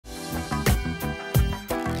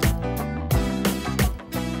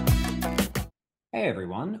Hey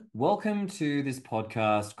everyone, welcome to this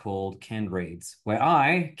podcast called Ken Reads, where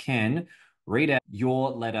I can read out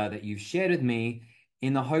your letter that you've shared with me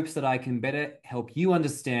in the hopes that I can better help you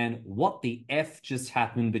understand what the F just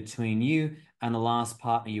happened between you and the last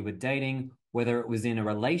partner you were dating, whether it was in a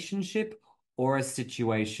relationship or a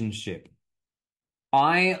situationship.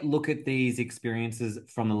 I look at these experiences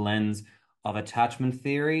from the lens of attachment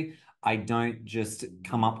theory. I don't just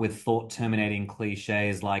come up with thought terminating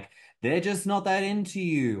cliches like, they're just not that into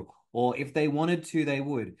you, or if they wanted to, they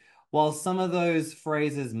would. While some of those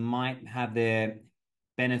phrases might have their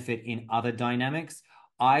benefit in other dynamics,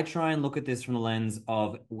 I try and look at this from the lens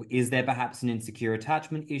of, is there perhaps an insecure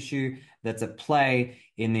attachment issue that's at play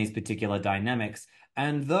in these particular dynamics?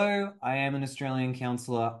 And though I am an Australian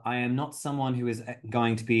counsellor, I am not someone who is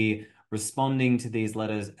going to be responding to these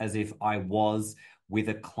letters as if I was with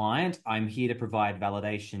a client. I'm here to provide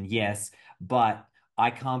validation, yes, but I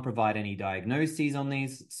can't provide any diagnoses on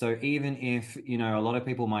these. So even if, a lot of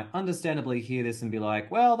people might understandably hear this and be like,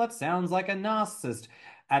 well, that sounds like a narcissist.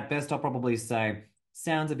 At best, I'll probably say,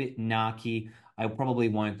 sounds a bit narky. I probably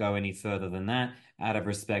won't go any further than that out of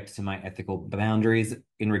respect to my ethical boundaries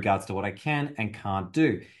in regards to what I can and can't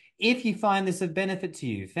do. If you find this of benefit to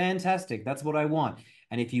you, fantastic. That's what I want.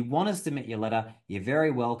 And if you want to submit your letter, you're very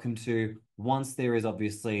welcome to once there is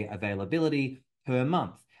obviously availability per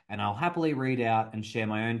month. And I'll happily read out and share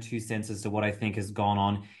my own 2 cents as to what I think has gone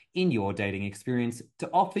on in your dating experience to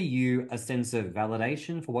offer you a sense of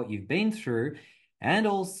validation for what you've been through and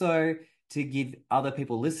also to give other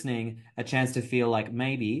people listening a chance to feel like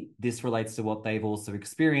maybe this relates to what they've also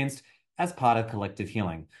experienced as part of collective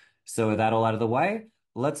healing. So, with that all out of the way,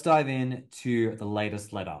 let's dive in to the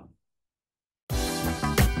latest letter.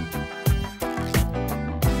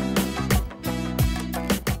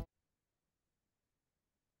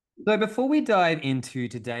 So, before we dive into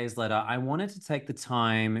today's letter, I wanted to take the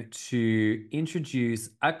time to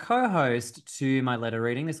introduce a co host to my letter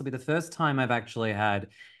reading. This will be the first time I've actually had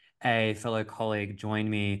a fellow colleague join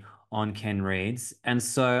me on Ken Reads. And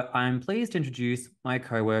so I'm pleased to introduce my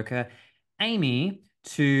co-worker, Amy,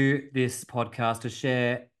 to this podcast to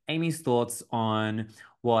share Amy's thoughts on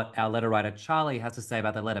what our letter writer, Charlie, has to say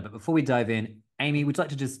about the letter. But before we dive in, Amy, would you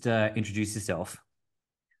like to just introduce yourself?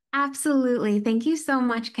 Absolutely. Thank you so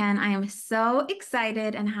much, Ken. I am so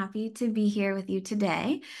excited and happy to be here with you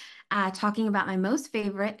today, talking about my most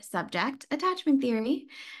favorite subject, attachment theory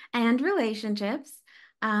and relationships.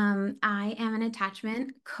 I am an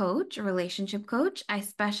attachment coach, a relationship coach. I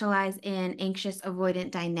specialize in anxious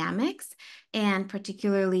avoidant dynamics and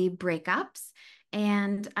particularly breakups.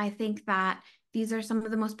 And I think that these are some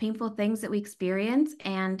of the most painful things that we experience,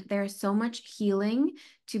 and there's so much healing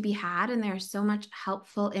to be had, and there's so much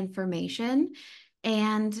helpful information.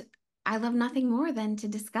 And I love nothing more than to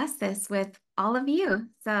discuss this with all of you.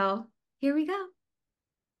 So here we go.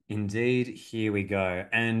 Indeed, here we go.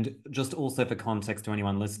 And just also for context to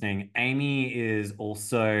anyone listening, Amy is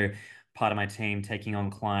also part of my team taking on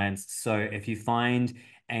clients. So if you find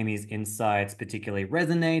Amy's insights particularly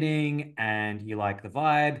resonating and you like the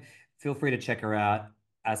vibe, feel free to check her out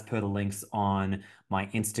as per the links on my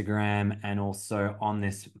Instagram and also on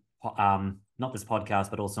this, not this podcast,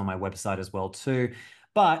 but also on my website as well too.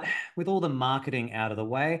 But with all the marketing out of the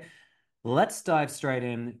way, let's dive straight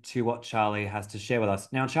into what Charlie has to share with us.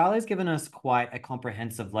 Now, Charlie's given us quite a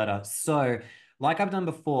comprehensive letter. So, like I've done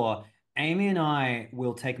before, Amy and I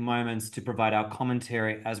will take moments to provide our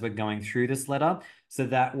commentary as we're going through this letter. So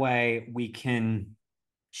that way we can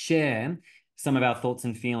share some of our thoughts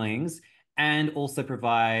and feelings and also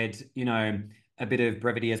provide, a bit of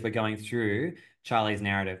brevity as we're going through Charlie's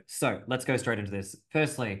narrative. So let's go straight into this.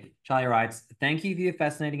 Firstly, Charlie writes, thank you for your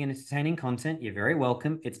fascinating and entertaining content. You're very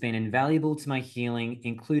welcome. It's been invaluable to my healing,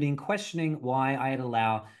 including questioning why I'd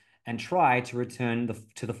allow and try to return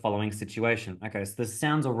to the following situation. Okay, so this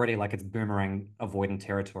sounds already like it's boomerang avoidant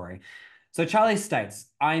territory. So Charlie states,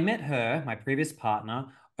 I met her, my previous partner,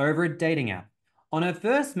 over a dating app. On her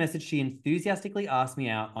first message, she enthusiastically asked me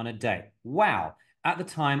out on a date. Wow. At the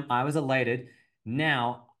time, I was elated.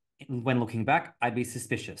 Now, when looking back, I'd be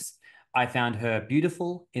suspicious. I found her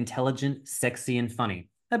beautiful, intelligent, sexy, and funny.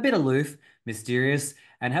 A bit aloof, mysterious,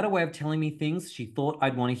 and had a way of telling me things she thought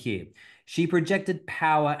I'd want to hear. She projected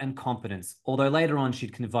power and confidence, although later on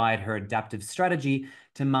she'd confide her adaptive strategy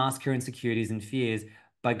to mask her insecurities and fears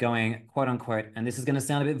by going, quote unquote, and this is going to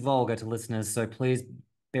sound a bit vulgar to listeners, so please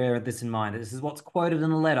bear this in mind. This is what's quoted in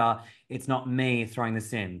the letter. It's not me throwing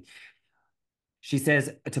this in. She says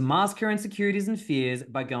to mask her insecurities and fears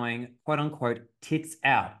by going, quote unquote, tits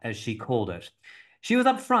out, as she called it. She was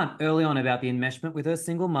upfront early on about the enmeshment with her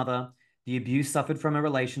single mother, the abuse suffered from a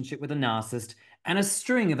relationship with a narcissist, and a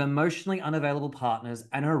string of emotionally unavailable partners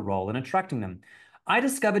and her role in attracting them. I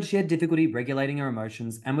discovered she had difficulty regulating her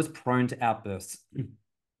emotions and was prone to outbursts.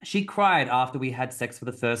 She cried after we had sex for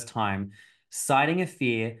the first time, citing a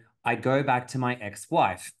fear I'd go back to my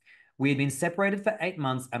ex-wife. We had been separated for 8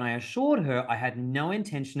 months, and I assured her I had no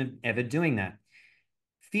intention of ever doing that.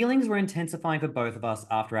 Feelings were intensifying for both of us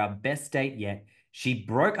after our best date yet. She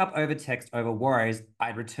broke up over text over worries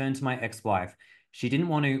I'd returned to my ex-wife. She didn't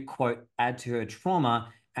want to, quote, add to her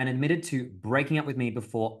trauma and admitted to breaking up with me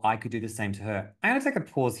before I could do the same to her. I'm going to take a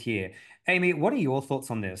pause here. Amy, what are your thoughts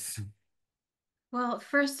on this? Well,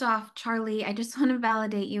 first off, Charlie, I just want to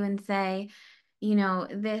validate you and say,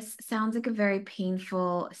 this sounds like a very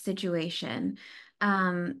painful situation.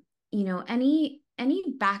 Um, any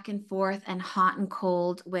back and forth and hot and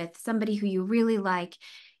cold with somebody who you really like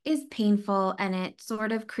is painful, and it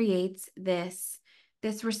sort of creates this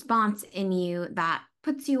response in you that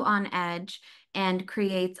puts you on edge and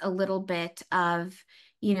creates a little bit of,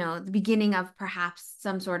 the beginning of perhaps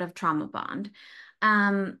some sort of trauma bond.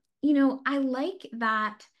 I like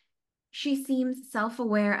that she seems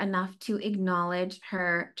self-aware enough to acknowledge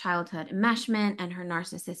her childhood enmeshment and her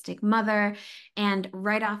narcissistic mother. And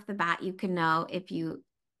right off the bat, you can know if you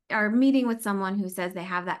are meeting with someone who says they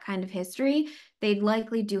have that kind of history, they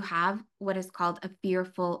likely do have what is called a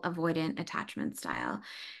fearful avoidant attachment style.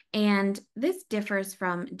 And this differs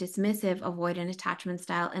from dismissive avoidant attachment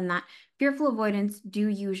style in that fearful avoidance do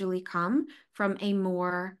usually come from a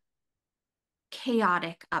more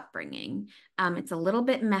chaotic upbringing. It's a little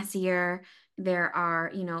bit messier. There are,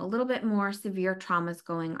 a little bit more severe traumas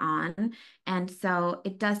going on. And so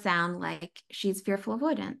it does sound like she's fearful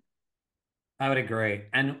avoidant. I would agree.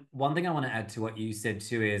 And one thing I want to add to what you said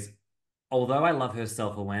too is, although I love her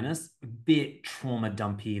self-awareness, a bit trauma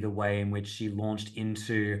dumpy the way in which she launched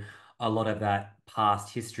into a lot of that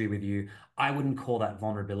past history with you. I wouldn't call that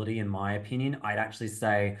vulnerability, in my opinion. I'd actually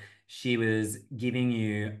say she was giving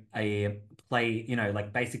you a play,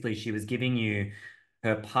 like basically she was giving you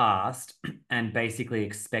her past and basically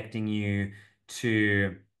expecting you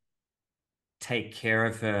to take care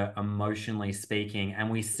of her emotionally speaking. And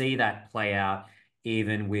we see that play out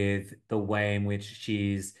even with the way in which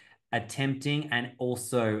she's attempting and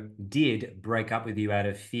also did break up with you out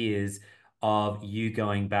of fears of you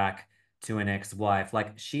going back to an ex-wife.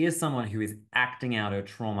 Like she is someone who is acting out her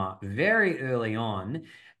trauma very early on,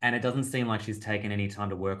 and it doesn't seem like she's taken any time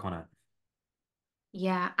to work on it.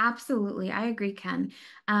 Yeah, absolutely. I agree, Ken.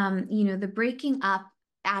 The breaking up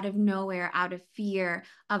out of nowhere, out of fear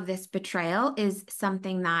of this betrayal is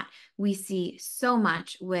something that we see so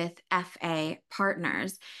much with FA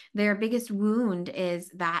partners. Their biggest wound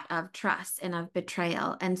is that of trust and of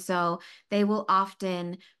betrayal. And so they will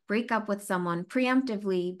often break up with someone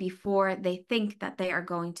preemptively before they think that they are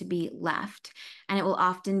going to be left. And it will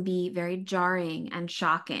often be very jarring and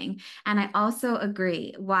shocking. And I also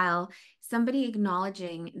agree, while somebody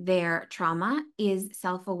acknowledging their trauma is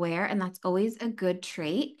self-aware, and that's always a good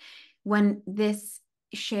trait. When this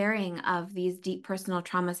sharing of these deep personal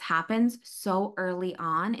traumas happens so early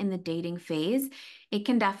on in the dating phase, it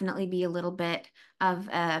can definitely be a little bit of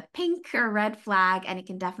a pink or red flag, and it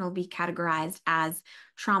can definitely be categorized as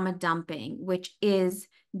trauma dumping, which is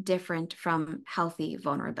different from healthy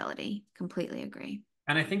vulnerability. Completely agree.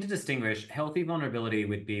 And I think to distinguish, healthy vulnerability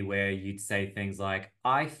would be where you'd say things like,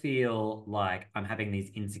 I feel like I'm having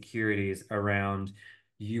these insecurities around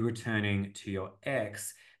you returning to your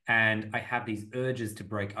ex, and I have these urges to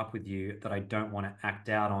break up with you that I don't want to act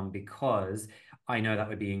out on because I know that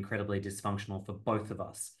would be incredibly dysfunctional for both of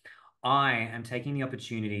us. I am taking the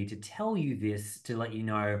opportunity to tell you this to let you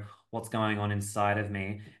know what's going on inside of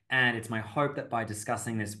me. And it's my hope that by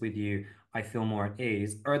discussing this with you, I feel more at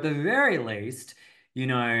ease, or at the very least,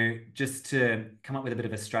 just to come up with a bit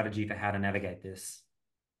of a strategy for how to navigate this.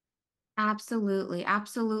 Absolutely,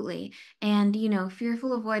 absolutely. And,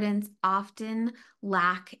 fearful avoidance often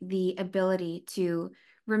lack the ability to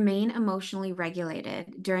remain emotionally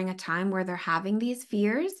regulated during a time where they're having these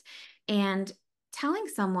fears. And telling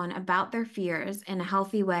someone about their fears in a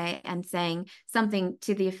healthy way and saying something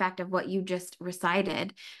to the effect of what you just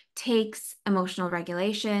recited takes emotional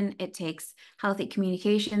regulation, it takes healthy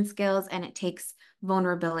communication skills, and it takes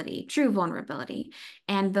vulnerability, true vulnerability.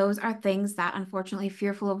 And those are things that, unfortunately,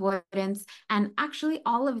 fearful avoidance and actually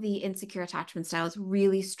all of the insecure attachment styles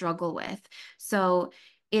really struggle with. So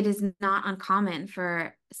it is not uncommon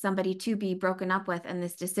for somebody to be broken up with, and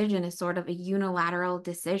this decision is sort of a unilateral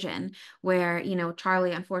decision where,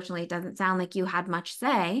 Charlie, unfortunately, it doesn't sound like you had much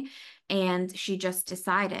say, and she just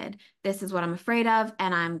decided, this is what I'm afraid of,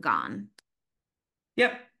 and I'm gone.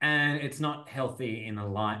 Yep, and it's not healthy in the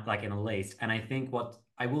like in the least. And I think what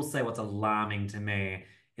I will say what's alarming to me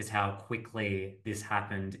is how quickly this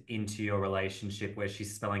happened into your relationship where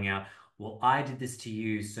she's spelling out, well, I did this to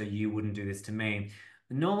you, so you wouldn't do this to me.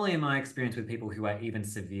 Normally, in my experience with people who are even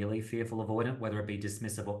severely fearful avoidant, whether it be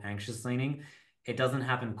dismissive or anxious leaning, it doesn't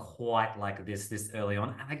happen quite like this early on.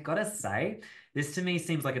 And I gotta say, this to me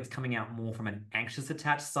seems like it's coming out more from an anxious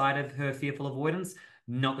attached side of her fearful avoidance,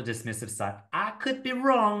 not the dismissive side. I could be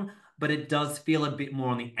wrong, but it does feel a bit more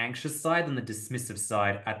on the anxious side than the dismissive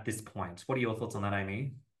side at this point. What are your thoughts on that,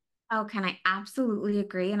 Amy? Oh, can I absolutely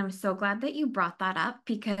agree? And I'm so glad that you brought that up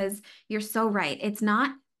because you're so right. It's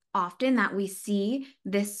not often that we see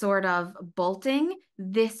this sort of bolting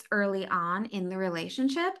this early on in the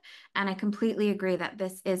relationship. And I completely agree that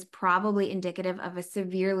this is probably indicative of a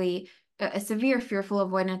severe fearful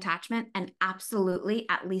avoidant attachment and absolutely,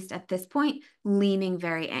 at least at this point, leaning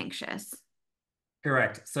very anxious.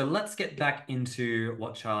 Correct. So let's get back into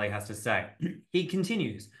what Charlie has to say. He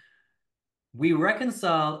continues. We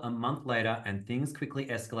reconciled a month later and things quickly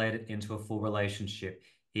escalated into a full relationship.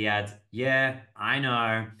 He adds, yeah, I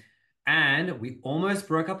know. And we almost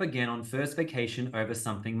broke up again on first vacation over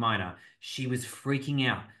something minor. She was freaking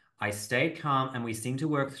out. I stayed calm and we seemed to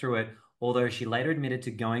work through it, although she later admitted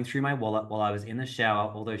to going through my wallet while I was in the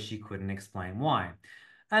shower, although she couldn't explain why.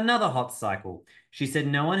 Another hot cycle. She said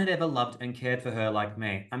no one had ever loved and cared for her like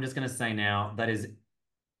me. I'm just going to say now that is,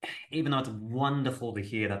 even though it's wonderful to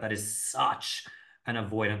hear that that is such an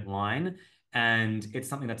avoidant line, and it's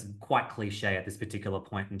something that's quite cliche at this particular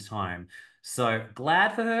point in time. So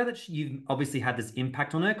glad for her that you've obviously had this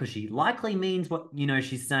impact on her because she likely means what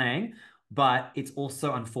she's saying, but it's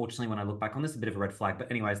also unfortunately when I look back on this a bit of a red flag.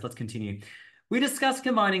 But anyways, let's continue. We discussed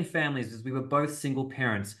combining families as we were both single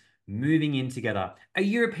parents, moving in together, a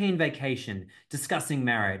European vacation, discussing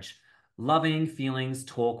marriage. Loving feelings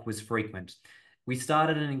talk was frequent. We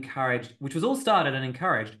started and encouraged, which was all started and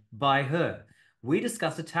encouraged by her. We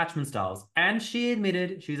discussed attachment styles, and she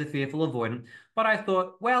admitted she's a fearful avoidant. But I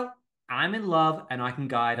thought, well, I'm in love and I can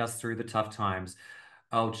guide us through the tough times.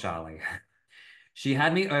 Oh, Charlie. She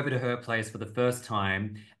had me over to her place for the first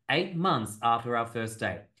time 8 months after our first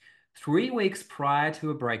date. 3 weeks prior to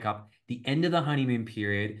a breakup, the end of the honeymoon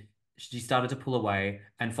period, she started to pull away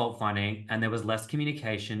and fault finding, and there was less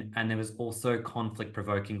communication, and there was also conflict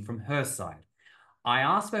provoking from her side. I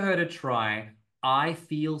asked for her to try I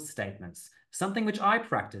feel statements, something which I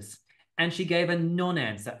practice, and she gave a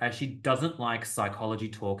non-answer as she doesn't like psychology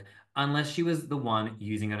talk unless she was the one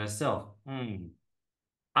using it herself.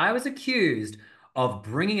 I was accused of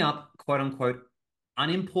bringing up quote unquote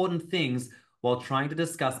unimportant things while trying to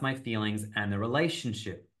discuss my feelings and the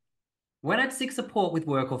relationship. When I'd seek support with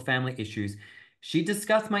work or family issues, she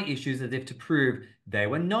discussed my issues as if to prove they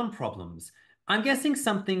were non-problems. I'm guessing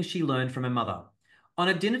something she learned from her mother. On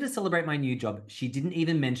a dinner to celebrate my new job, she didn't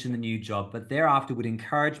even mention the new job, but thereafter would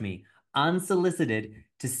encourage me, unsolicited,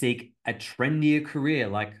 to seek a trendier career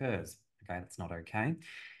like hers. Okay, that's not okay.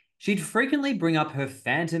 She'd frequently bring up her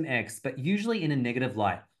phantom ex, but usually in a negative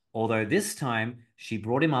light, although this time she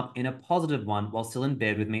brought him up in a positive one while still in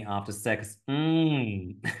bed with me after sex.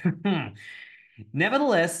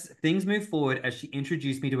 Nevertheless, things moved forward as she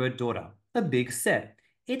introduced me to her daughter, a big set.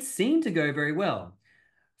 It seemed to go very well.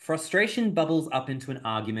 Frustration bubbles up into an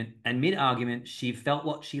argument, and mid argument, she felt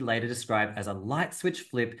what she later described as a light switch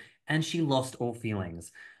flip and she lost all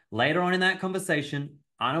feelings. Later on in that conversation,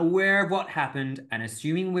 unaware of what happened and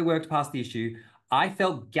assuming we worked past the issue, I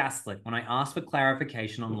felt gaslit when I asked for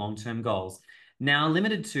clarification on long term goals, now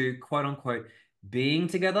limited to quote unquote being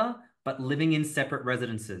together but living in separate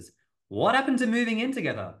residences. What happened to moving in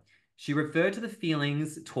together? She referred to the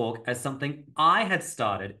feelings talk as something I had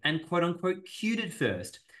started and quote unquote cued it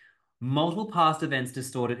first. Multiple past events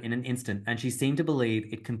distorted in an instant, and she seemed to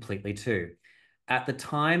believe it completely too. At the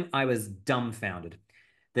time, I was dumbfounded.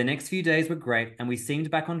 The next few days were great, and we seemed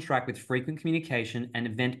back on track with frequent communication and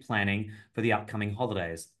event planning for the upcoming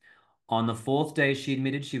holidays. On the fourth day, she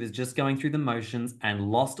admitted she was just going through the motions and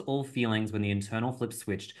lost all feelings when the internal flip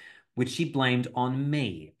switched, which she blamed on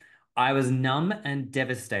me. I was numb and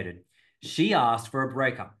devastated. She asked for a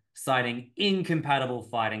breakup, citing incompatible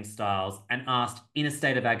fighting styles, and asked, in a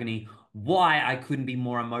state of agony, why I couldn't be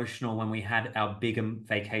more emotional when we had our big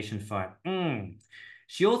vacation fight.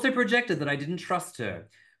 She also projected that I didn't trust her.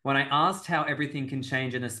 When I asked how everything can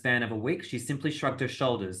change in a span of a week, she simply shrugged her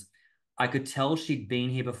shoulders. I could tell she'd been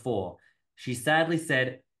here before. She sadly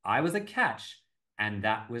said, I was a catch. And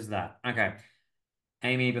that was that. Okay.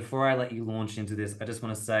 Amy, before I let you launch into this, I just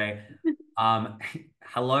want to say, um,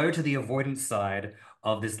 hello to the avoidance side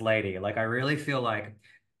of this lady. Like, I really feel like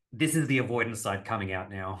This is the avoidance side coming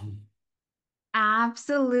out now.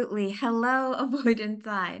 Absolutely. Hello, avoidant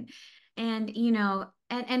side. And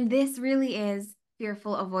and this really is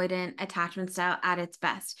fearful avoidant attachment style at its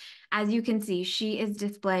best. As you can see, she is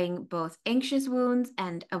displaying both anxious wounds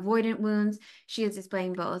and avoidant wounds. She is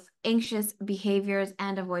displaying both anxious behaviors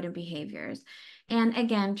and avoidant behaviors. And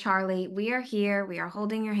again, Charlie, we are here, we are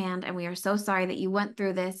holding your hand, and we are so sorry that you went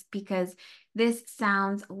through this because this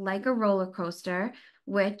sounds like a roller coaster,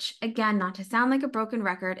 which, again, not to sound like a broken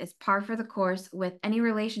record, is par for the course with any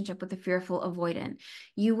relationship with a fearful avoidant.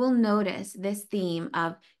 You will notice this theme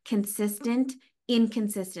of consistent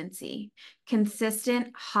inconsistency,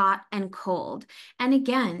 consistent hot and cold. And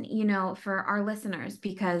again, for our listeners,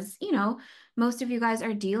 because, most of you guys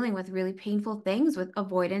are dealing with really painful things with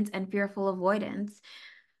avoidance and fearful avoidance.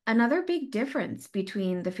 Another big difference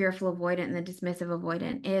between the fearful avoidant and the dismissive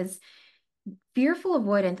avoidant is fearful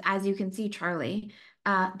avoidance, as you can see, Charlie,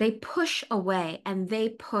 they push away and they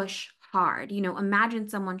push hard. Imagine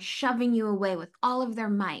someone shoving you away with all of their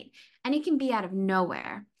might, and it can be out of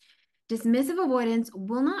nowhere. Dismissive avoidance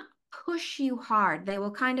will not push you hard. They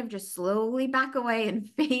will kind of just slowly back away and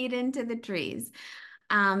fade into the trees.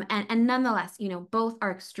 And nonetheless, both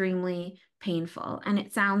are extremely painful. And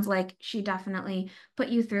it sounds like she definitely put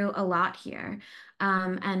you through a lot here.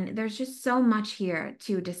 And there's just so much here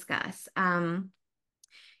to discuss. The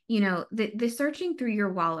searching through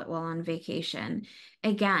your wallet while on vacation,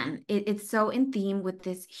 again, it's so in theme with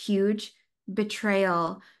this huge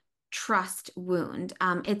betrayal trust wound.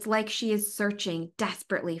 It's like she is searching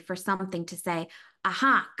desperately for something to say,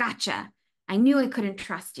 aha, gotcha. I knew I couldn't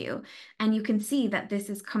trust you. And you can see that this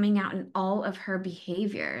is coming out in all of her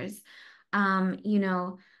behaviors. Um, you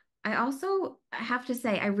know, I also have to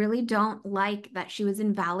say, I really don't like that she was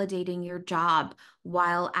invalidating your job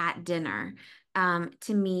while at dinner.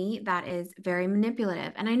 To me, that is very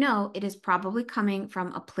manipulative. And I know it is probably coming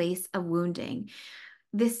from a place of wounding.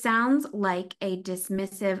 This sounds like a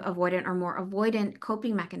dismissive, avoidant, or more avoidant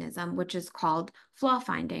coping mechanism, which is called flaw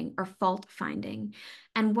finding or fault finding.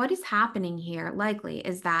 And what is happening here, likely,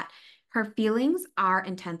 is that her feelings are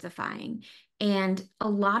intensifying. And a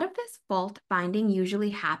lot of this fault finding usually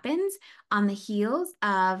happens on the heels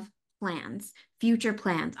of plans, future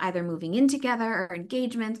plans, either moving in together or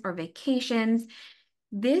engagements or vacations.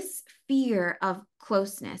 This fear of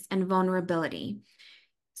closeness and vulnerability,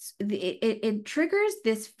 it triggers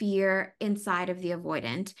this fear inside of the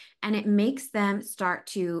avoidant, and it makes them start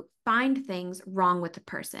to find things wrong with the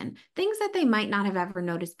person, things that they might not have ever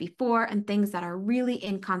noticed before, and things that are really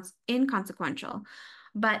inconsequential.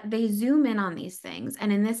 But they zoom in on these things.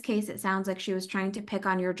 And in this case, it sounds like she was trying to pick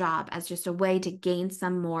on your job as just a way to gain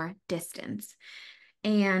some more distance.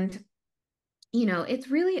 And it's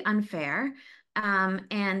really unfair.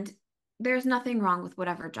 And there's nothing wrong with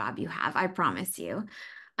whatever job you have, I promise you.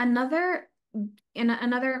 Another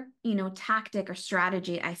another, tactic or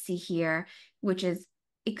strategy I see here, which is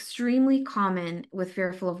extremely common with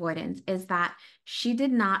fearful avoidance, is that she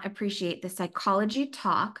did not appreciate the psychology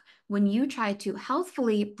talk when you try to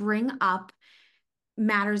healthfully bring up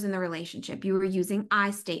matters in the relationship. You were using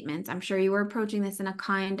I statements. I'm sure you were approaching this in a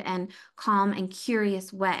kind and calm and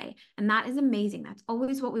curious way. And that is amazing. That's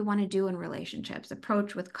always what we want to do in relationships,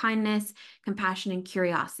 approach with kindness, compassion, and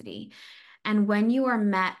curiosity. And when you are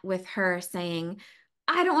met with her saying,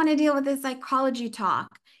 I don't want to deal with this psychology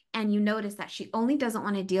talk, and you notice that she only doesn't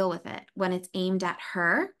want to deal with it when it's aimed at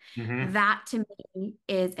her, Hmm. that to me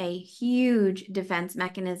is a huge defense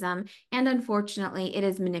mechanism. And unfortunately, it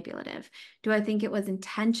is manipulative. Do I think it was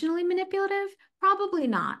intentionally manipulative? Probably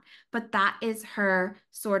not. But that is her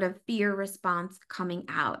sort of fear response coming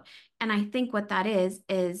out. And I think what that is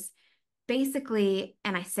basically,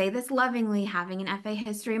 and I say this lovingly, having an FA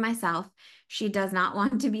history myself, she does not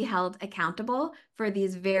want to be held accountable for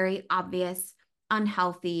these very obvious,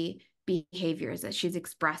 unhealthy behaviors that she's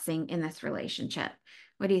expressing in this relationship.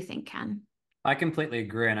 What do you think, Ken? I completely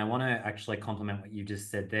agree, and I want to actually compliment what you just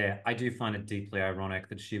said there. I do find it deeply ironic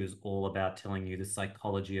that she was all about telling you the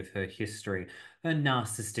psychology of her history, her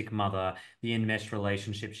narcissistic mother, the enmeshed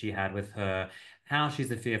relationship she had with her, how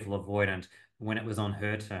she's a fearful avoidant when it was on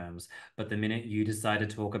her terms. But the minute you decide to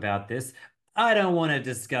talk about this, I don't want to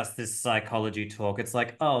discuss this psychology talk. It's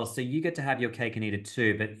like, oh, so you get to have your cake and eat it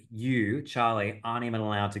too, but you, Charlie, aren't even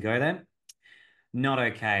allowed to go there. Not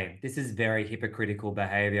okay. This is very hypocritical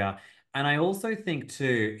behavior. And I also think,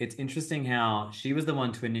 too, it's interesting how she was the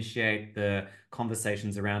one to initiate the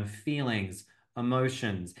conversations around feelings,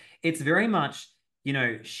 emotions. It's very much,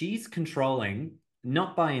 she's controlling,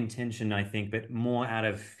 not by intention, I think, but more out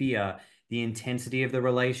of fear, the intensity of the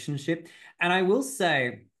relationship. And I will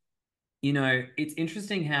say, It's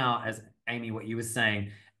interesting how, as Amy, what you were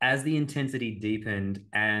saying, as the intensity deepened,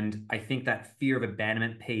 and I think that fear of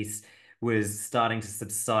abandonment piece was starting to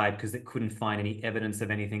subside because it couldn't find any evidence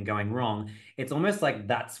of anything going wrong. It's almost like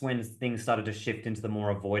that's when things started to shift into the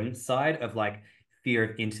more avoidant side of like fear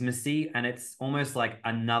of intimacy. And it's almost like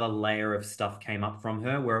another layer of stuff came up from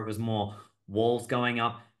her where it was more walls going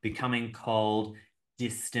up, becoming cold,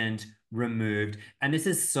 distant, removed. And this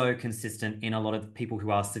is so consistent in a lot of people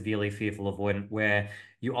who are severely fearful avoidant, where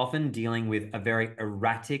you're often dealing with a very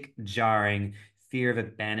erratic, jarring fear of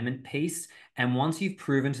abandonment piece. And once you've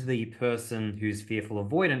proven to the person who's fearful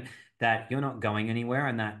avoidant that you're not going anywhere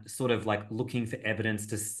and that sort of like looking for evidence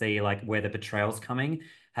to see like where the betrayal's coming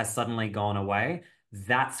has suddenly gone away,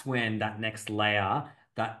 that's when that next layer,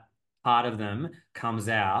 that part of them comes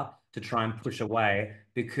out to try and push away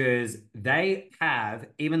because they have,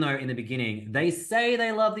 even though in the beginning they say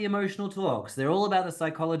they love the emotional talks, they're all about the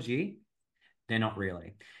psychology, they're not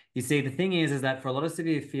really. You see, the thing is that for a lot of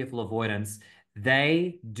severe fearful avoidance,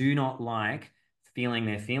 they do not like feeling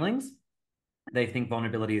their feelings. They think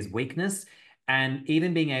vulnerability is weakness. And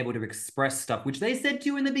even being able to express stuff, which they said to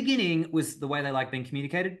you in the beginning was the way they like being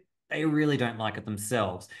communicated, they really don't like it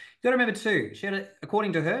themselves. You got to remember too,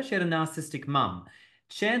 according to her, she had a narcissistic mum.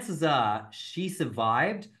 Chances are she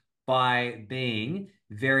survived by being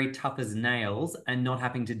very tough as nails and not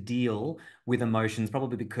having to deal with emotions,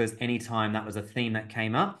 probably because anytime that was a theme that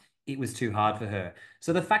came up, it was too hard for her.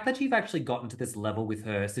 So the fact that you've actually gotten to this level with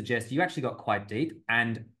her suggests you actually got quite deep.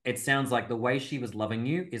 And it sounds like the way she was loving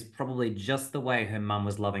you is probably just the way her mum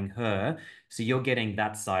was loving her. So you're getting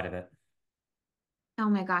that side of it. Oh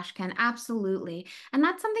my gosh, Ken, absolutely. And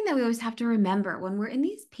that's something that we always have to remember when we're in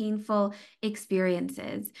these painful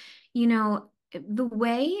experiences. The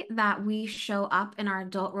way that we show up in our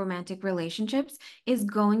adult romantic relationships is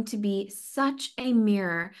going to be such a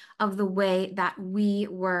mirror of the way that we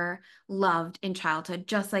were loved in childhood,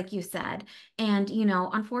 just like you said. And,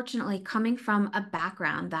 unfortunately, coming from a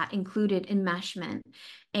background that included enmeshment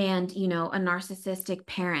and, a narcissistic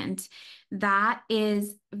parent, that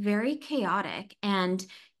is very chaotic. And,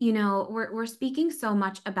 we're speaking so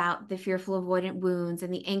much about the fearful avoidant wounds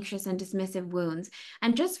and the anxious and dismissive wounds.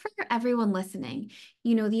 And just for everyone listening,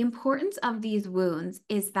 the importance of these wounds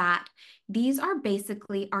is that these are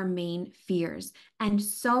basically our main fears. And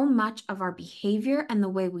so much of our behavior and the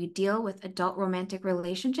way we deal with adult romantic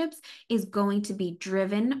relationships is going to be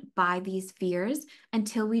driven by these fears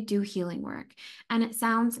until we do healing work. And it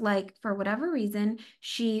sounds like, for whatever reason,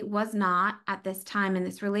 she was not at this time in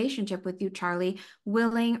this relationship with you, Charlie,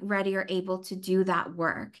 willing, ready, or able to do that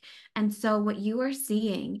work. And so, what you are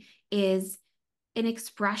seeing is an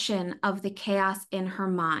expression of the chaos in her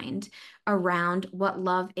mind around what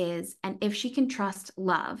love is and if she can trust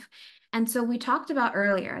love. And so we talked about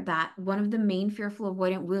earlier that one of the main fearful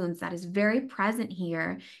avoidant wounds that is very present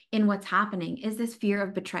here in what's happening is this fear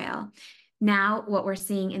of betrayal. Now, what we're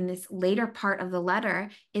seeing in this later part of the letter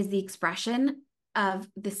is the expression of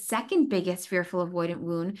the second biggest fearful avoidant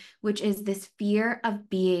wound, which is this fear of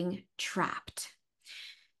being trapped.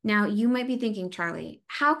 Now, you might be thinking, Charlie,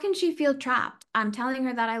 how can she feel trapped? I'm telling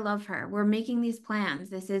her that I love her. We're making these plans.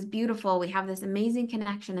 This is beautiful. We have this amazing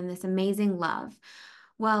connection and this amazing love.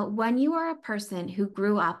 Well, when you are a person who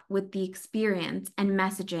grew up with the experience and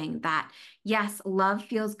messaging that, yes, love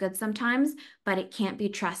feels good sometimes, but it can't be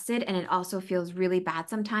trusted, and it also feels really bad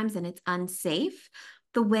sometimes and it's unsafe,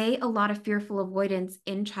 the way a lot of fearful avoidance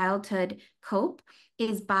in childhood cope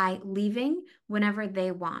is by leaving whenever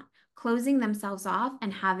they want, closing themselves off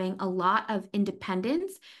and having a lot of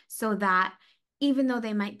independence so that even though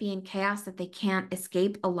they might be in chaos that they can't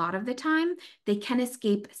escape a lot of the time, they can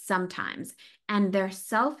escape sometimes. And their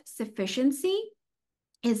self-sufficiency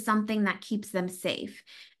is something that keeps them safe.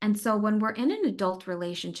 And so when we're in an adult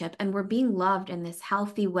relationship and we're being loved in this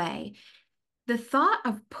healthy way, the thought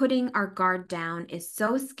of putting our guard down is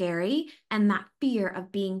so scary, and that fear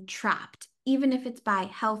of being trapped, even if it's by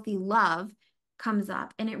healthy love, comes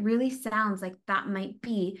up. And it really sounds like that might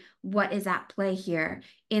be what is at play here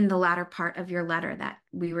in the latter part of your letter that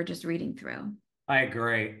we were just reading through. I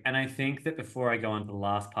agree. And I think that before I go on to the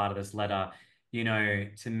last part of this letter,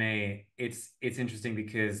 to me, it's interesting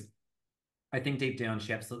because I think deep down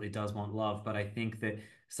she absolutely does want love, but I think that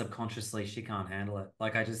subconsciously she can't handle it.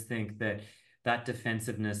 Like I just think that that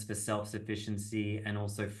defensiveness for self-sufficiency and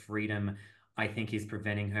also freedom, I think is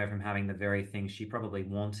preventing her from having the very thing she probably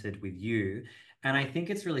wanted with you. And I think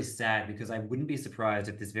it's really sad because I wouldn't be surprised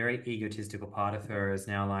if this very egotistical part of her is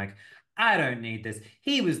now like, I don't need this.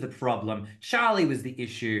 He was the problem. Charlie was the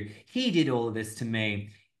issue. He did all of this to me.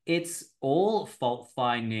 It's all fault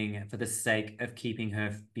finding for the sake of keeping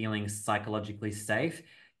her feeling psychologically safe,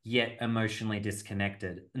 yet emotionally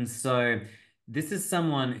disconnected. And so, this is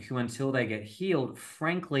someone who, until they get healed,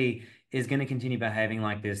 frankly, is going to continue behaving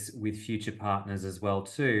like this with future partners as well,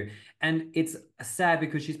 too. And it's sad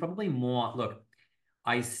because she's probably more, look,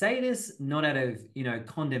 I say this not out of,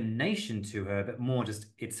 condemnation to her, but more just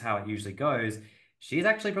it's how it usually goes. She's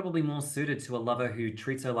actually probably more suited to a lover who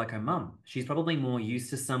treats her like her mum. She's probably more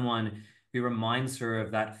used to someone who reminds her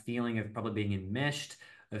of that feeling of probably being enmeshed,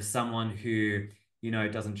 of someone who,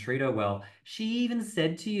 doesn't treat her well. She even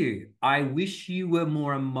said to you, I wish you were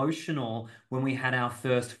more emotional when we had our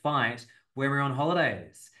first fight when we were on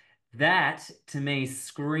holidays. That to me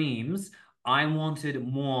screams I wanted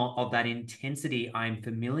more of that intensity I'm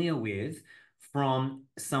familiar with from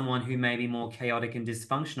someone who may be more chaotic and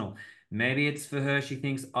dysfunctional. Maybe it's for her, she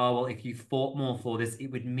thinks, oh, well, if you fought more for this, it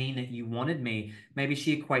would mean that you wanted me. Maybe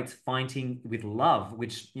she equates fighting with love,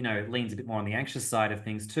 which, leans a bit more on the anxious side of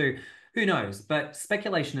things too. Who knows? But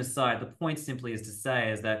speculation aside, the point simply is to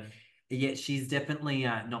say is that, yeah, she's definitely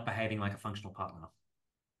not behaving like a functional partner.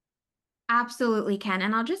 Absolutely can.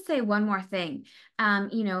 And I'll just say one more thing,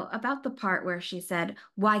 about the part where she said,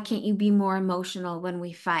 why can't you be more emotional when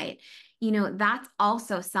we fight? That's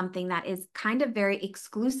also something that is kind of very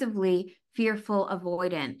exclusively fearful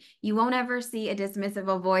avoidant. You won't ever see a dismissive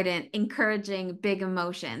avoidant encouraging big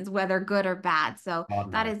emotions, whether good or bad. So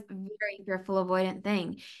God, that no. is a very fearful avoidant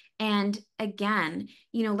thing. And again,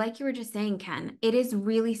 like you were just saying, Ken, it is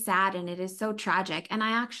really sad and it is so tragic. And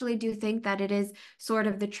I actually do think that it is sort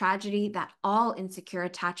of the tragedy that all insecure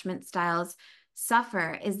attachment styles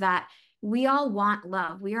suffer is that we all want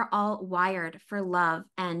love. We are all wired for love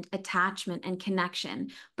and attachment and connection.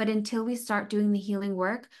 But until we start doing the healing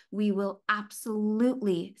work, we will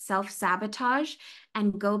absolutely self sabotage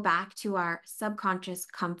and go back to our subconscious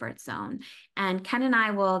comfort zone. And Ken and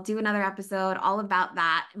I will do another episode all about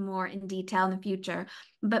that more in detail in the future.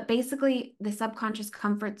 But basically, the subconscious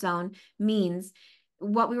comfort zone means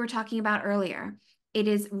what we were talking about earlier. It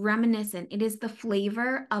is reminiscent. It is the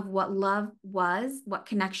flavor of what love was, what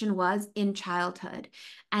connection was in childhood.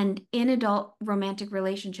 And in adult romantic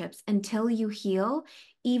relationships, until you heal,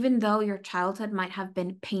 even though your childhood might have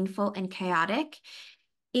been painful and chaotic,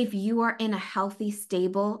 if you are in a healthy,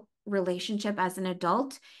 stable relationship as an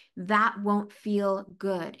adult, that won't feel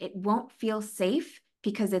good. It won't feel safe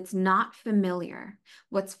because it's not familiar.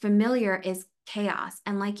 What's familiar is chaos.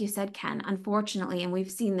 And like you said, Ken, unfortunately, and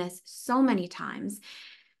we've seen this so many times,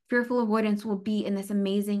 fearful avoidance will be in this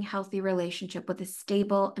amazing, healthy relationship with a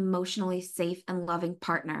stable, emotionally safe, and loving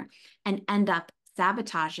partner and end up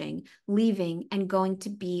sabotaging, leaving, and going to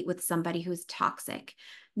be with somebody who's toxic.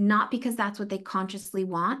 Not because that's what they consciously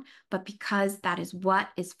want, but because that is what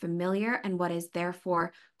is familiar and what is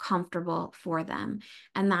therefore comfortable for them.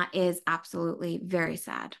 And that is absolutely very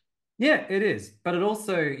sad. Yeah, it is. But it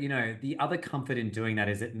also, the other comfort in doing that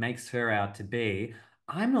is it makes her out to be,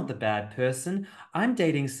 I'm not the bad person. I'm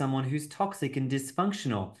dating someone who's toxic and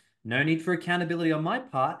dysfunctional. No need for accountability on my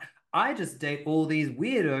part. I just date all these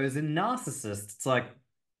weirdos and narcissists. It's like,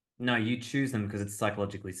 no, you choose them because it's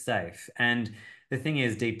psychologically safe. And the thing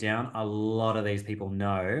is, deep down, a lot of these people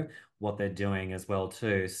know what they're doing as well,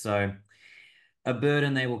 too. So a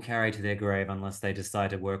burden they will carry to their grave unless they decide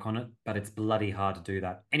to work on it, but it's bloody hard to do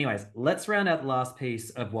that. Anyways, let's round out the last piece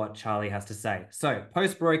of what Charlie has to say. So,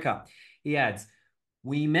 post breakup, he adds,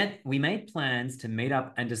 we made plans to meet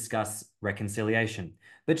up and discuss reconciliation,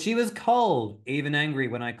 but she was cold, even angry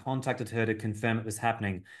when I contacted her to confirm it was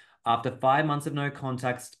happening. After 5 months of no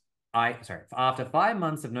contact, after 5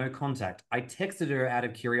 months of no contact, I texted her out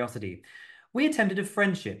of curiosity. We attempted a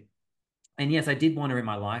friendship. And yes, I did want her in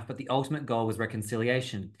my life, but the ultimate goal was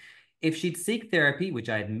reconciliation. If she'd seek therapy, which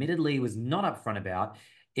I admittedly was not upfront about,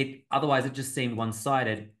 it just seemed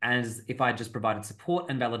one-sided, as if I just provided support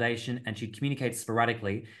and validation and she'd communicate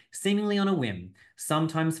sporadically, seemingly on a whim,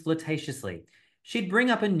 sometimes flirtatiously. She'd bring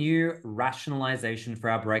up a new rationalization for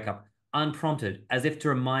our breakup, unprompted, as if to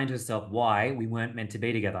remind herself why we weren't meant to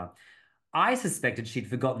be together. I suspected she'd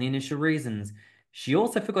forgotten the initial reasons. She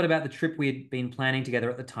also forgot about the trip we had been planning together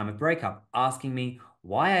at the time of breakup, asking me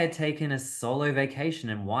why I had taken a solo vacation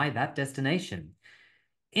and why that destination.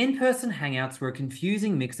 In person hangouts were a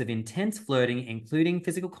confusing mix of intense flirting, including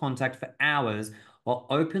physical contact for hours, while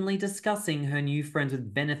openly discussing her new friends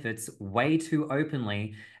with benefits way too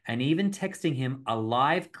openly, and even texting him a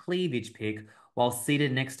live cleavage pic while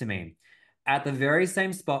seated next to me. At the very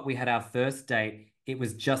same spot we had our first date, it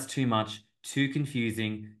was just too much, too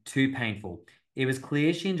confusing, too painful. It was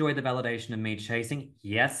clear she enjoyed the validation of me chasing,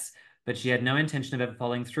 yes, but she had no intention of ever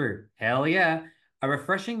following through. Hell yeah. A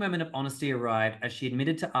refreshing moment of honesty arrived as she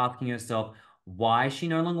admitted to asking herself why she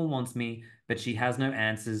no longer wants me, but she has no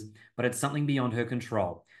answers, but it's something beyond her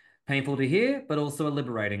control. Painful to hear, but also a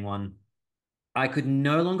liberating one. I could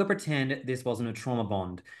no longer pretend this wasn't a trauma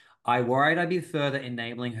bond. I worried I'd be further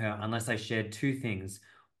enabling her unless I shared two things.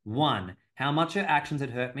 One, how much her actions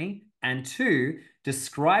had hurt me, and two,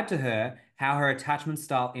 describe to her how her attachment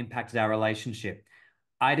style impacted our relationship.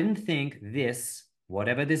 I didn't think this,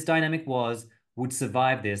 whatever this dynamic was, would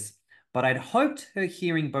survive this, but I'd hoped her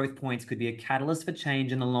hearing both points could be a catalyst for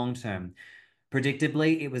change in the long term.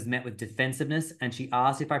 Predictably, it was met with defensiveness, and she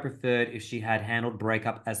asked if I preferred if she had handled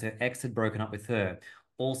breakup as her ex had broken up with her.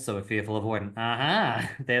 Also a fearful avoidant. Aha,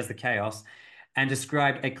 there's the chaos. And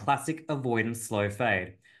described a classic avoidance slow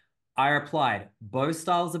fade. I replied, both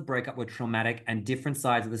styles of breakup were traumatic and different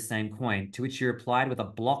sides of the same coin, to which she replied with a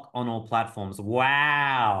block on all platforms.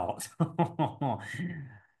 Wow.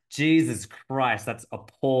 Jesus Christ, that's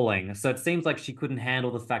appalling. So it seems like she couldn't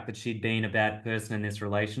handle the fact that she'd been a bad person in this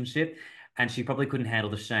relationship, and she probably couldn't handle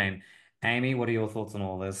the shame. Amy, what are your thoughts on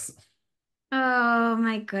all this? Oh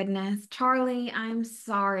my goodness. Charlie, I'm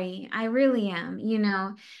sorry. I really am.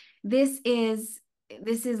 This is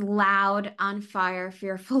this is loud, on fire,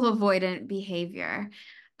 fearful, avoidant behavior.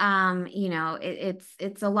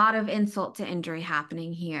 It's a lot of insult to injury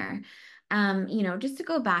happening here. Just to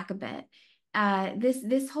go back a bit,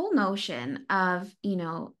 this whole notion of,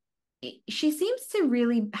 she seems to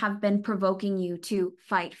really have been provoking you to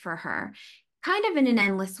fight for her, kind of in an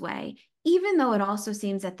endless way, even though it also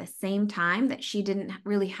seems at the same time that she didn't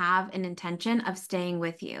really have an intention of staying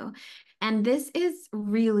with you. And this is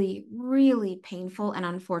really, really painful and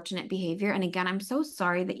unfortunate behavior. And again, I'm so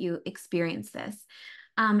sorry that you experienced this.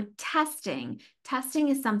 Testing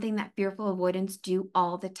is something that fearful avoidants do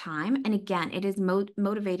all the time. And again, it is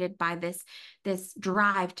motivated by this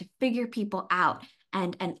drive to figure people out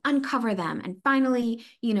and uncover them and finally,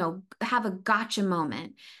 have a gotcha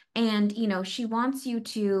moment. And, she wants you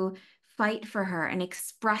to fight for her and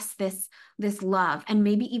express this love and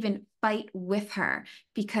maybe even fight with her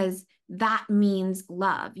because that means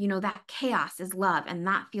love. That chaos is love and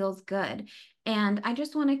that feels good. And I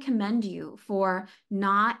just want to commend you for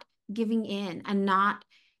not giving in and not,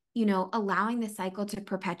 allowing the cycle to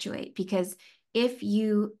perpetuate, because if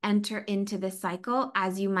you enter into this cycle,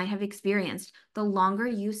 as you might have experienced, the longer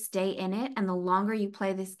you stay in it and the longer you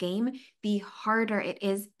play this game, the harder it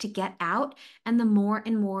is to get out and the more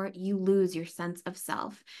and more you lose your sense of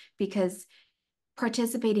self, because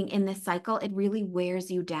participating in this cycle, it really wears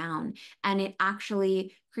you down and it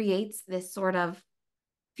actually creates this sort of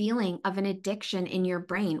feeling of an addiction in your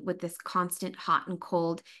brain with this constant hot and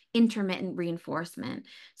cold intermittent reinforcement.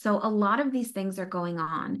 So a lot of these things are going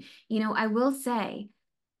on. I will say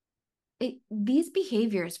these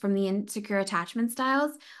behaviors from the insecure attachment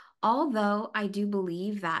styles, although I do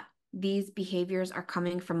believe that these behaviors are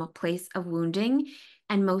coming from a place of wounding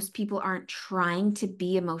and most people aren't trying to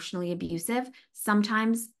be emotionally abusive,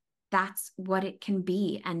 sometimes that's what it can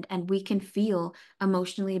be, and we can feel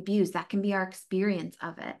emotionally abused. That can be our experience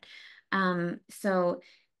of it. So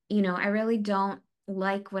I really don't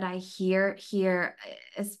like what I hear here,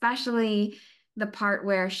 especially the part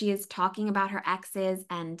where she is talking about her exes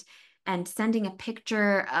and sending a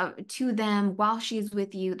picture to them while she's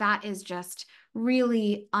with you. That is just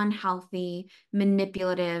really unhealthy,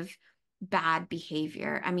 manipulative, bad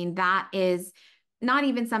behavior. I mean, that is not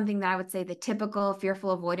even something that I would say the typical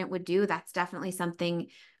fearful avoidant would do. That's definitely something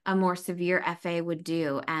a more severe FA would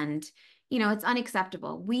do. And, it's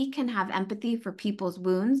unacceptable. We can have empathy for people's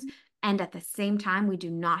wounds, and at the same time, we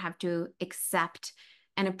do not have to accept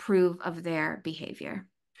and approve of their behavior.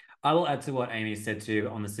 I will add to what Amy said too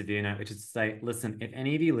on the severe note, which is to say, listen, if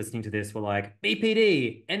any of you listening to this were like,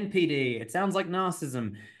 BPD, NPD, it sounds like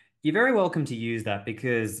narcissism, you're very welcome to use that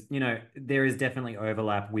because, there is definitely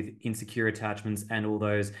overlap with insecure attachments and all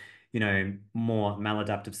those, more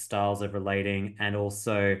maladaptive styles of relating and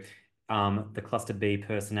also the cluster B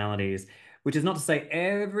personalities, which is not to say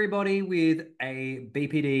everybody with a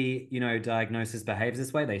BPD, diagnosis behaves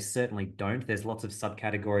this way. They certainly don't. There's lots of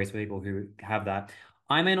subcategories for people who have that.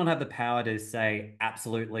 I may not have the power to say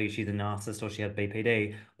absolutely she's a narcissist or she has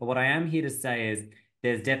BPD, but what I am here to say is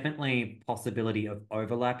there's definitely possibility of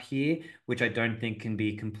overlap here, which I don't think can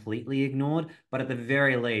be completely ignored. But at the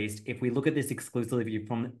very least, if we look at this exclusively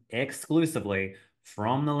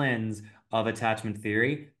from the lens of attachment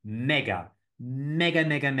theory, mega, mega,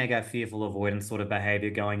 mega, mega fearful avoidance sort of behavior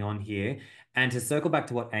going on here. And to circle back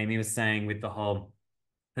to what Amy was saying with the whole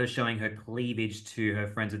her showing her cleavage to her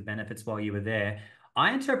friends with benefits while you were there.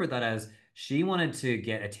 I interpret that as She wanted to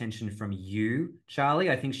get attention from you, Charlie.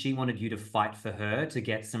 I think she wanted you to fight for her to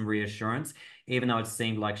get some reassurance, even though it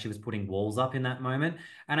seemed like she was putting walls up in that moment.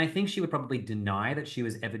 And I think she would probably deny that she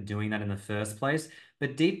was ever doing that in the first place.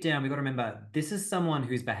 But deep down, we got to remember this is someone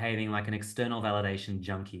who's behaving like an external validation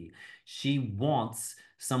junkie. She wants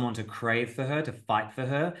someone to crave for her, to fight for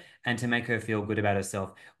her, and to make her feel good about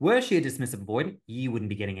herself. Were she a dismissive avoidant, you wouldn't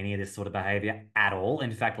be getting any of this sort of behavior at all.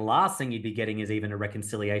 In fact, the last thing you'd be getting is even a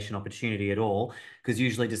reconciliation opportunity at all, because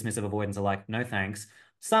usually dismissive avoidants are like, no thanks.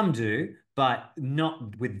 Some do, but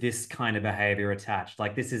not with this kind of behavior attached.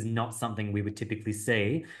 Like, this is not something we would typically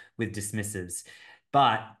see with dismissives.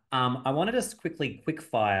 But I wanted to quickly quick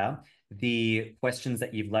fire the questions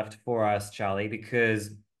that you've left for us, Charlie,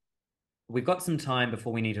 because we've got some time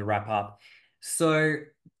before we need to wrap up. So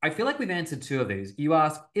I feel like we've answered two of these. You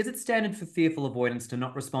asked, is it standard for fearful avoidance to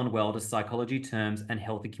not respond well to psychology terms and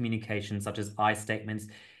healthy communication, such as I statements,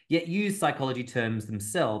 yet use psychology terms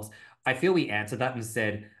themselves? I feel we answered that and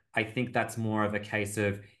said, I think that's more of a case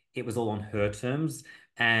of it was all on her terms.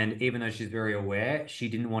 And even though she's very aware, she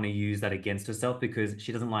didn't want to use that against herself because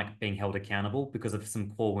she doesn't like being held accountable because of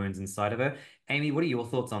some core wounds inside of her. Amy, what are your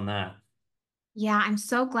thoughts on that? Yeah, I'm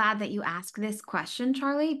so glad that you asked this question,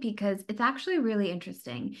 Charlie, because it's actually really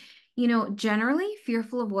interesting. Generally,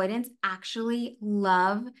 fearful avoidants actually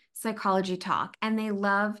love psychology talk and they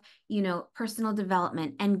love, personal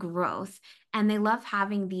development and growth. And they love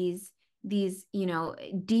having these,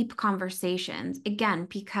 deep conversations, again,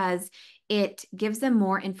 because it gives them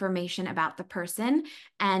more information about the person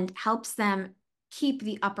and helps them keep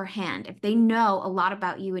the upper hand. If they know a lot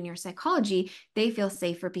about you and your psychology, they feel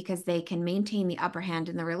safer because they can maintain the upper hand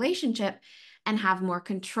in the relationship and have more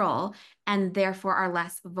control and therefore are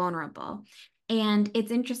less vulnerable. And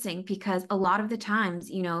it's interesting because a lot of the times,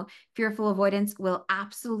 fearful avoidance will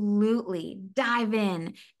absolutely dive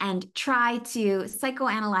in and try to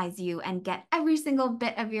psychoanalyze you and get every single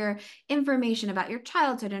bit of your information about your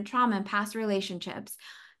childhood and trauma and past relationships.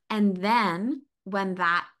 And then when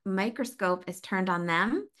that microscope is turned on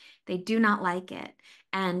them, they do not like it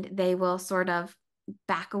and they will sort of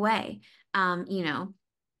back away. Not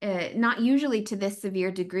usually to this severe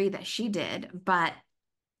degree that she did, but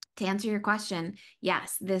to answer your question,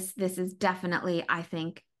 yes, this is definitely, I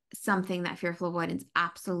think, something that fearful avoidants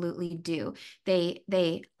absolutely do.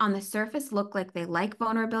 They on the surface look like they like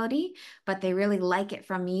vulnerability, but they really like it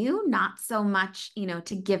from you, not so much,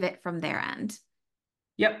 to give it from their end.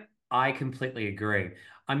 Yep, I completely agree.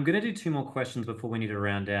 I'm going to do two more questions before we need to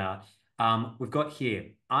round out. We've got here,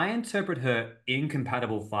 I interpret her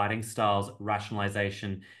incompatible fighting styles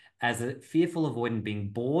rationalization as a fearful avoidant being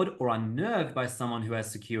bored or unnerved by someone who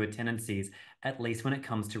has secure tendencies, at least when it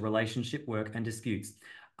comes to relationship work and disputes.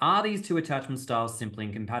 Are these two attachment styles simply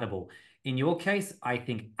incompatible? In your case, I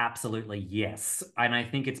think absolutely yes. And I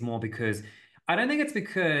think it's more because I don't think it's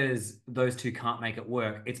because those two can't make it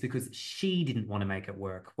work. It's because she didn't want to make it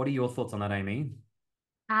work. What are your thoughts on that, Amy?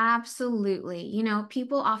 Absolutely.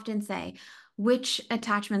 People often say which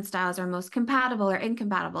attachment styles are most compatible or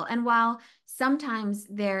incompatible. And while sometimes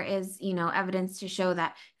there is, evidence to show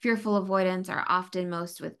that fearful avoidance are often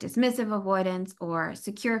most with dismissive avoidance or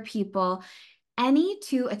secure people, any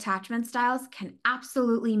two attachment styles can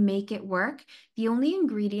absolutely make it work. The only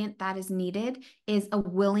ingredient that is needed is a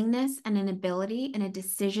willingness and an ability and a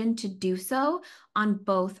decision to do so on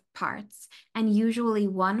both parts. And usually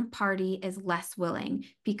one party is less willing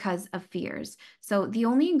because of fears. So the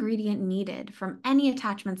only ingredient needed from any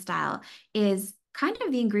attachment style is kind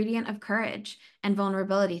of the ingredient of courage and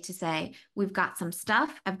vulnerability to say, we've got some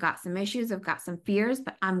stuff, I've got some issues, I've got some fears,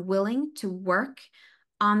 but I'm willing to work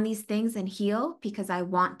on these things and heal because I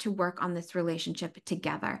want to work on this relationship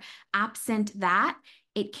together. Absent that,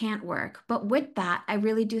 it can't work. But with that, I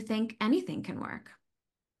really do think anything can work.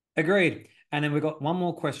 Agreed. And then we've got one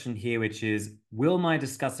more question here, which is, will my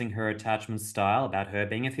discussing her attachment style about her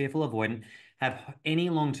being a fearful avoidant have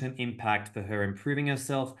any long-term impact for her improving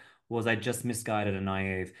herself, or was I just misguided and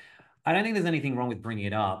naive? I don't think there's anything wrong with bringing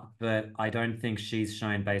it up, but I don't think she's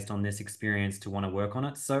shown based on this experience to want to work on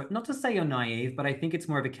it. So not to say you're naive, but I think it's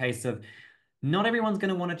more of a case of not everyone's going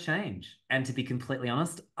to want to change. And to be completely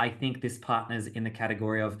honest, I think this partner's in the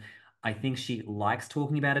category of I think she likes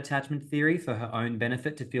talking about attachment theory for her own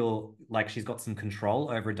benefit to feel like she's got some control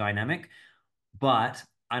over a dynamic, but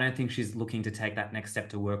I don't think she's looking to take that next step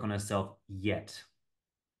to work on herself yet.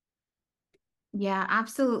 Yeah,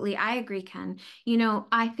 absolutely. I agree, Ken.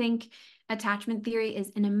 I think attachment theory is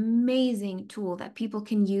an amazing tool that people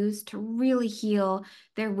can use to really heal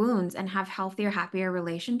their wounds and have healthier, happier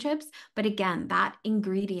relationships. But again, that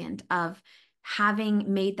ingredient of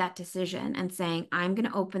having made that decision and saying, I'm going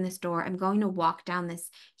to open this door, I'm going to walk down this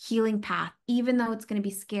healing path, even though it's going to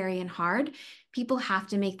be scary and hard, people have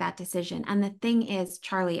to make that decision. And the thing is,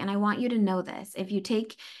 Charlie, and I want you to know this, if you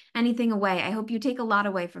take anything away, I hope you take a lot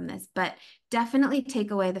away from this, but definitely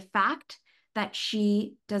take away the fact that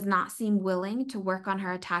she does not seem willing to work on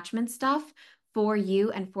her attachment stuff for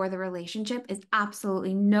you and for the relationship is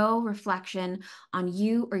absolutely no reflection on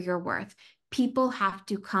you or your worth. People have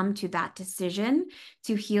to come to that decision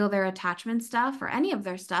to heal their attachment stuff or any of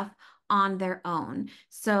their stuff on their own.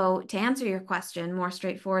 So, to answer your question more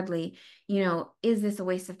straightforwardly, is this a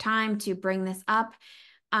waste of time to bring this up?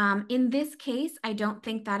 In this case, I don't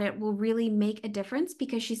think that it will really make a difference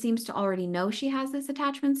because she seems to already know she has this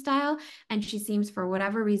attachment style, and she seems, for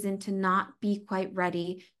whatever reason, to not be quite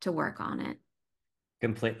ready to work on it.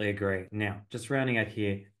 Completely agree. Now, just rounding out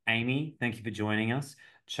here, Amy, thank you for joining us.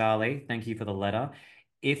 Charlie, thank you for the letter.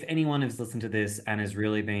 If anyone has listened to this and has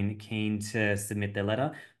really been keen to submit their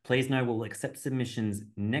letter, please know we'll accept submissions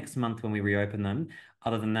next month when we reopen them.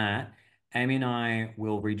 Other than that, Amy and I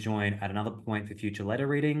will rejoin at another point for future letter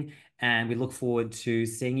reading, and we look forward to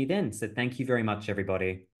seeing you then. So thank you very much,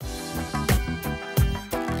 everybody.